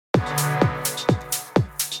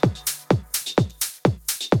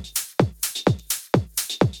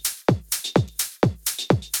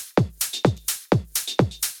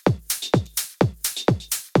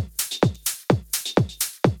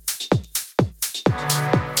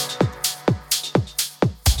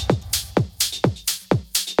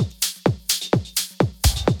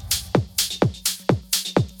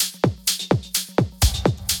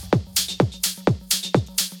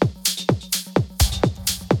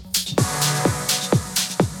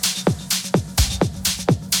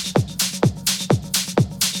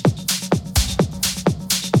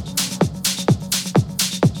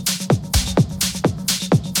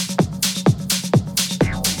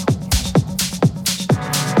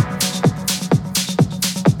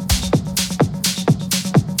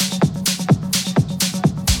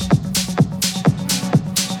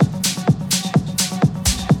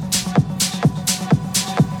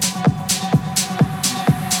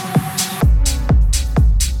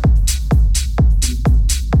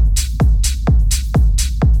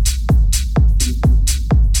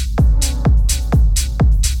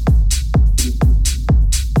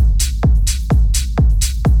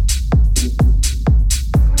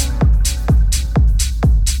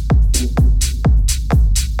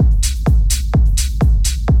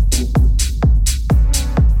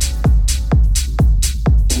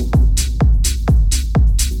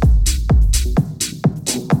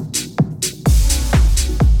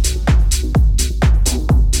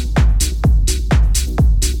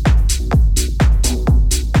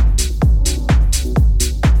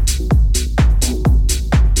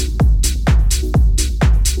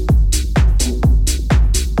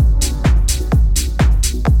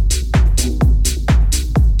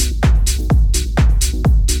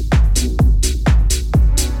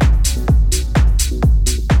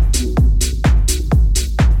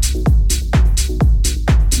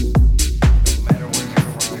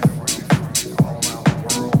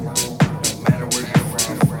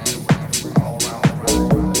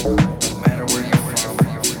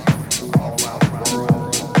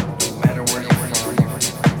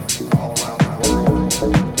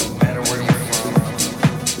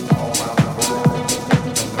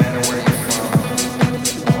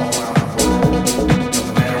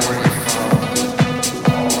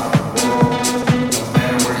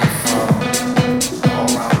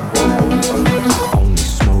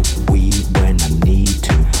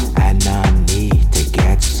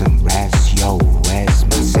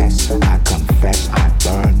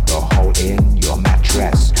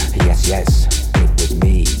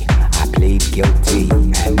guilty.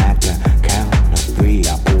 And at the count of three,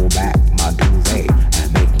 I pull back my duvet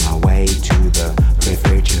and make my way to the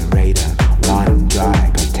refrigerator. One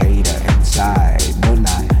dry potato inside, no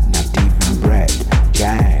lie, not even bread.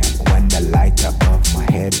 Jam when the light above my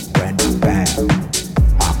head went bam.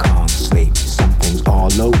 I can't sleep, something's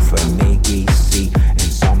all over me. We see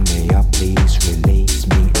insomnia, please release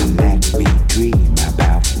me and let me dream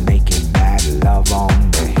about making mad love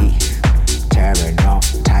on the heath, tearing off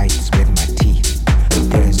tights with my teeth.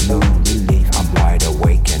 There's no relief, I'm wide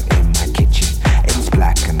awake and in my kitchen. It's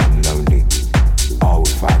black and I'm lonely. Oh,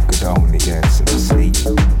 if I could only get some sleep.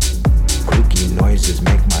 Creaky noises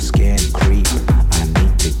make my skin creep. I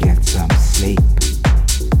need to get some sleep.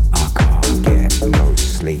 I can't get no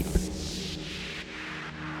sleep.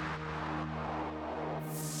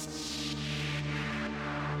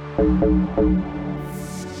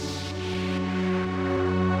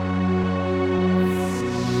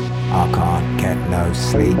 I can't get no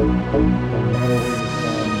sleep.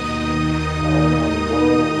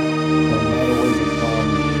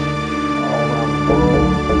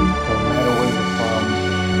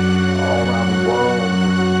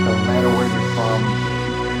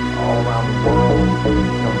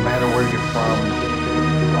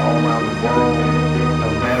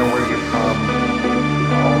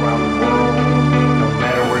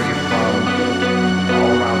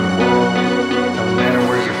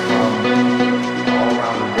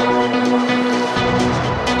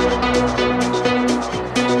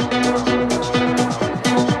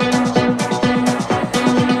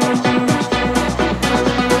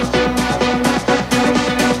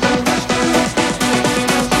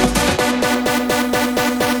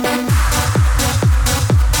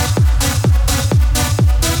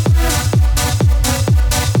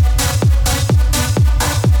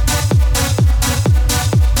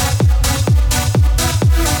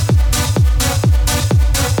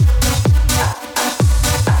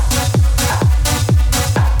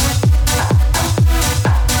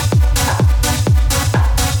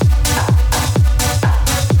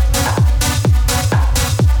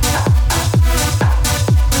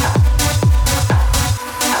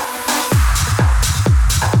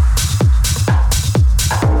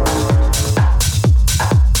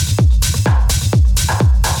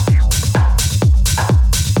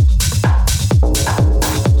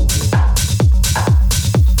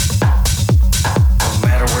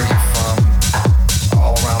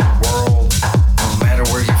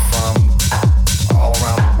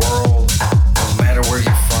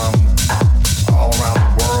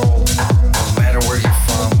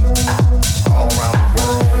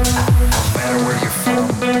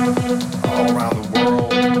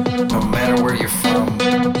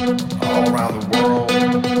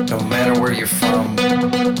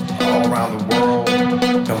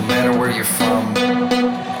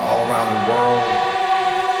 all around the world,